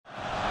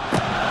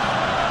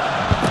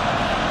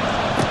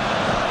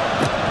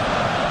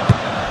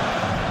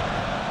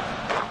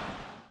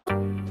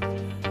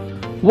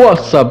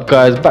What's up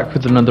guys, back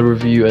with another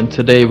review, and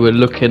today we're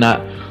looking at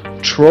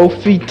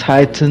Trophy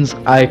Titans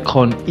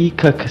icon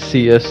Iker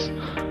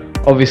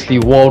Casillas. Obviously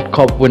World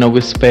Cup winner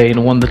with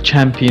Spain, won the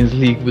Champions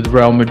League with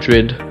Real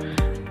Madrid.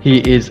 He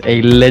is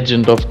a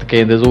legend of the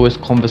game. There's always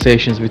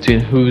conversations between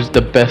who's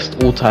the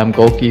best all-time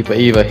goalkeeper,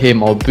 either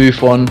him or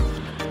Buffon.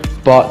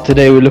 But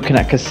today we're looking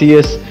at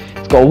Casillas.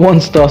 He's got a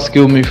 1-star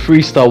skill move,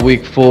 3-star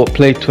weak foot,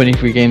 played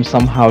 23 games,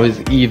 somehow has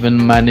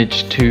even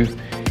managed to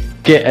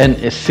get an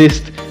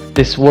assist.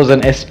 This was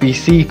an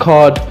SBC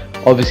card.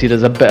 Obviously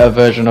there's a better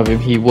version of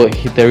him.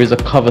 There is a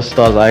cover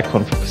stars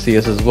icon for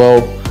Casillas as well,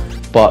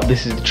 but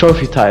this is the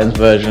Trophy Titans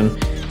version.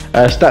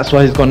 Stats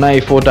wise, he's got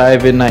 94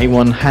 diving,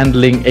 91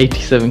 handling,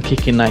 87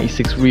 kicking,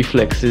 96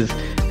 reflexes,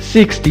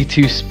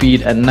 62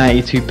 speed and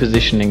 92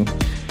 positioning.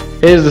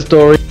 Here's the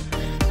story.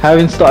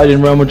 Having started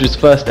in Real Madrid's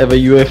first ever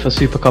UEFA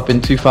Super Cup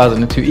in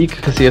 2002,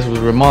 Iker Casillas was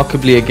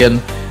remarkably again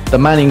the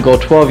man in goal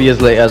 12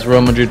 years later as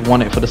Real Madrid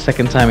won it for the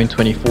second time in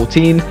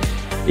 2014.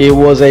 It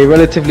was a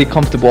relatively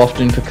comfortable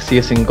afternoon for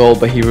Casillas in goal,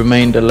 but he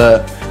remained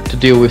alert to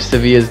deal with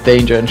Sevilla's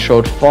danger and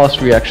showed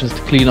fast reactions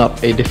to clean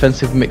up a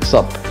defensive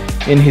mix-up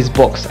in his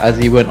box as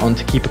he went on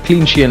to keep a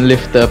clean sheet and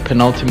lift the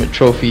penultimate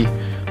trophy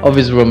of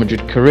his Real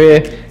Madrid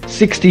career.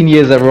 16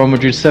 years at Real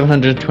Madrid,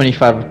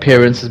 725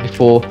 appearances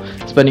before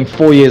spending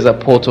 4 years at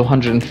Porto,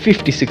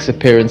 156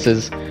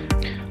 appearances,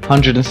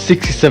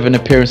 167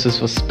 appearances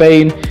for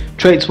Spain.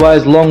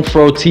 Traits-wise, long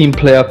throw team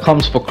player,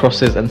 comes for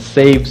crosses and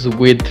saves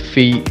with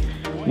feet.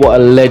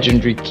 What a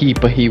legendary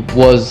keeper he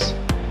was,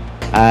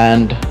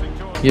 and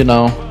you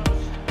know,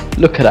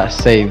 look at that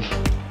save.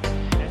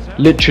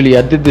 Literally,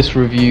 I did this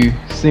review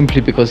simply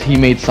because he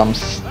made some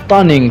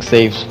stunning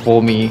saves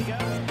for me.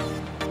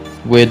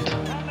 With,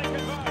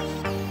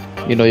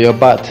 you know, you're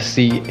about to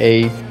see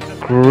a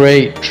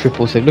great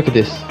triple save. Look at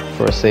this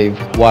for a save.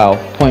 Wow,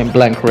 point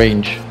blank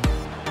range.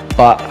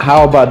 But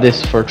how about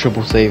this for a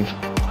triple save?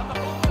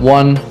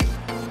 1,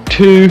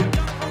 2,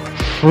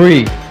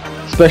 3.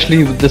 Especially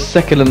with the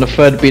second and the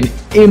third being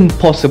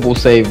impossible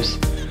saves.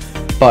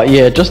 But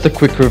yeah, just a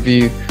quick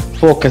review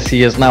for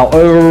Casillas. Now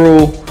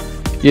overall,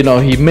 you know,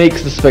 he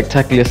makes the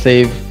spectacular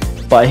save,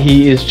 but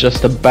he is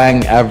just a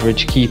bang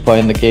average keeper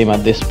in the game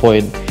at this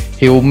point.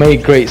 He will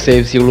make great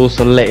saves, he will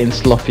also let in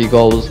sloppy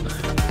goals,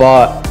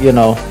 but you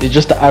know, he's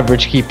just an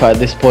average keeper at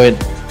this point.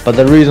 But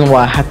the reason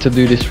why I had to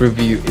do this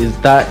review is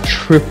that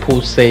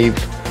triple save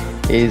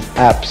is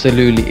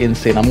absolutely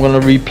insane. I'm gonna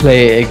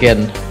replay it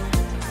again.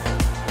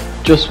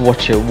 Just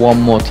watch it one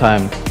more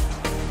time.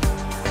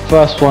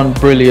 First one,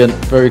 brilliant,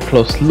 very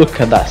close. Look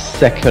at that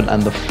second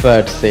and the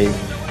third save.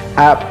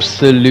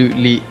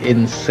 Absolutely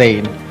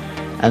insane.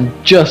 And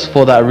just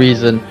for that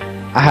reason,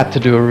 I had to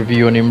do a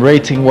review on him.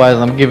 Rating wise,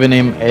 I'm giving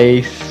him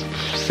a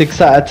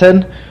 6 out of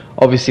 10.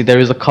 Obviously, there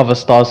is a cover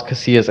stars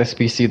Casillas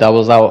SBC that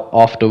was out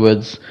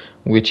afterwards,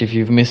 which if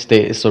you've missed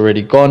it, it's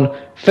already gone.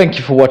 Thank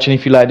you for watching.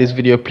 If you like this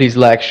video, please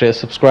like, share,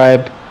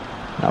 subscribe.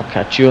 And I'll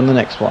catch you on the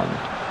next one.